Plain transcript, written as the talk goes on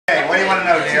want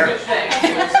to know, dear?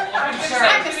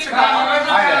 Hi, Mr. Goll.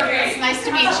 Hi there. It's nice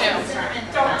to meet you.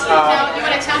 Now, you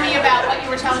want to tell me about what you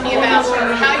were telling me about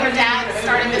how your dad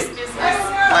started this business?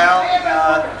 Well,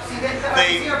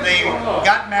 they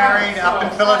got married up in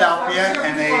Philadelphia,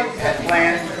 and they had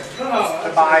planned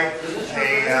to buy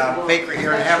a bakery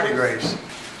here in HdG.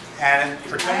 And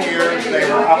for 10 years they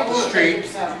were up the street.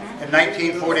 In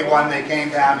 1941 they came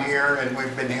down here, and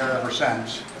we've been here ever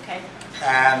since. Okay.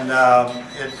 And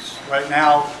it's right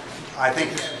now, I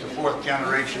think this is the 4th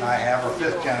generation I have, or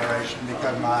 5th generation,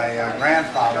 because my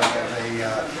grandfather was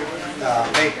a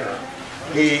baker.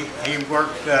 He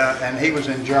worked, and he was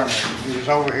in Germany. He was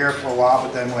over here for a while,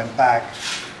 but then went back.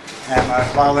 And my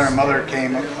father and mother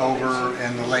came over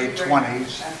in the late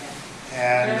 20s.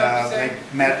 And they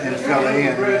met in Philly,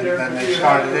 and then they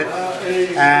started it,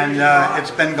 and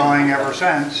it's been going ever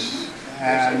since.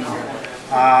 And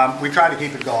we try to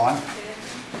keep it going.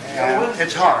 And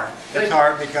it's hard. It's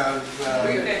hard because,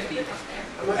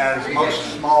 as most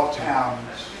small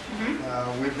towns,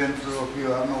 we've been through a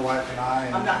few of them, my wife and I,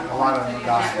 and a lot of them are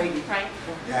dying.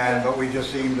 But we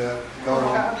just seem to go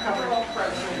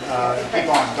keep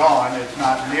on going. It's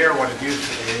not near what it used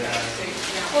to be.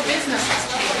 Well, business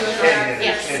has changed. It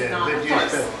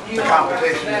is. The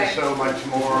competition is so much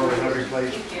more in every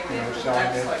place,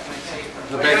 selling it.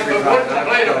 The bakery but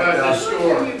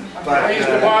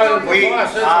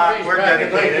we're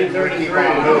dedicated. We keep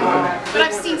on moving. But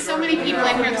I've seen so many people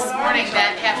in here this morning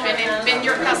that have been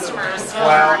your customers for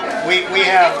well, we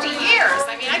have 50 years.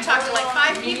 I mean, I talked to like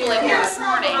 5 people in here this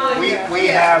morning. We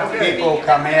have people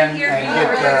come in and get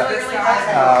a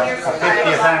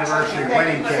 50th anniversary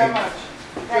wedding cake.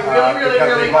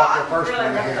 Because they bought their first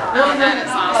one here. Oh, that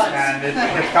is awesome. And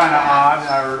it's kind of odd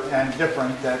and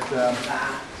different that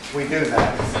we do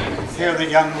that. Here the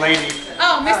young lady.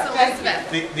 Oh, Miss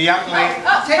Elizabeth. The young lady.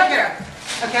 Oh, take care.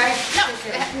 Okay? No,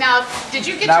 now, did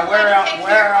you get Now your wedding cake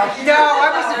where else? No,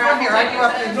 I wasn't from here. I grew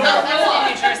up in Oh, that's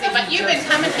in New Jersey, but you've been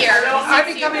coming here. I've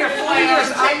been coming here 40 years.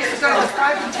 I used to go to the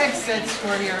 5 and 10 cent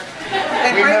store here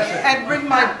and bring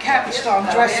my capstone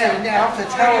dresser and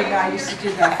outfits. Helen and I used to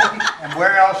do that. And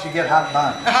where else you get hot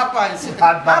buns? Hot buns.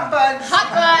 Hot buns. Hot buns.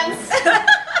 Hot buns.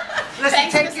 Listen,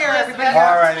 Thanks, take Miss care, Elizabeth.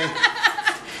 everybody. Alrighty.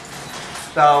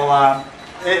 So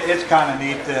it's kind of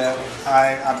neat.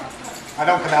 I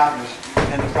don't come out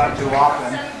in the front too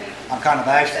often. I'm kind of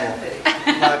bashful.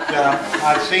 But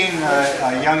I've seen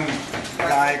a young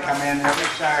guy come in every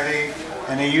Saturday,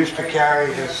 and he used to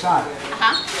carry his son.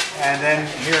 And then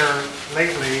here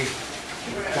lately,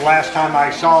 the last time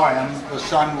I saw him, the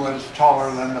son was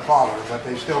taller than the father, but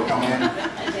they still come in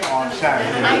on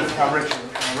Saturday. It's a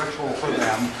ritual for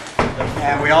them.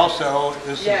 And we also,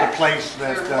 this is the place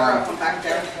that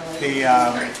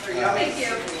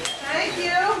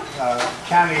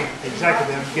county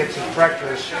executive gets his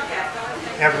breakfast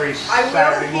every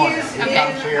Saturday morning. He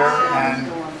comes here and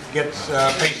gets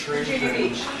pastries.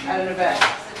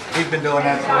 He's been doing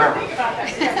that forever.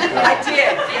 I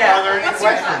did, yeah. Are there any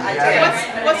questions?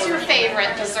 What's your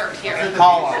favorite dessert here?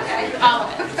 All of it. All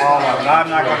of it. All of it. I'm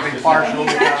not going to be partial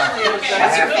because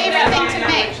What's your favorite thing to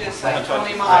make?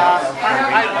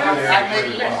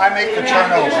 I make the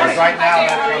turnovers. Right now,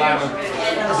 that's what I'm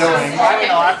doing.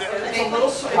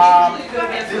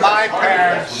 My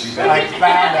parents, I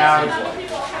found out,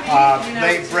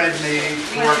 they bred me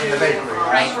to work in the bakery.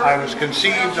 I was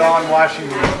conceived on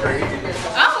Washington Street.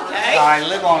 Oh, okay. I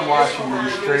live on Washington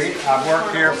Street. I've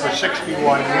worked here for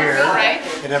 61 years.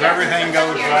 And if everything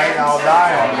goes right, I'll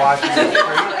die on Washington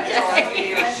Street.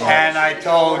 And I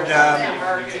told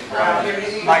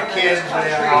my kids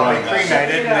I'll be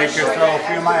cremated and they could throw a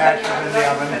few of my ashes in the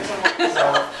oven.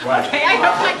 So, Okay, I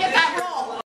hope I get that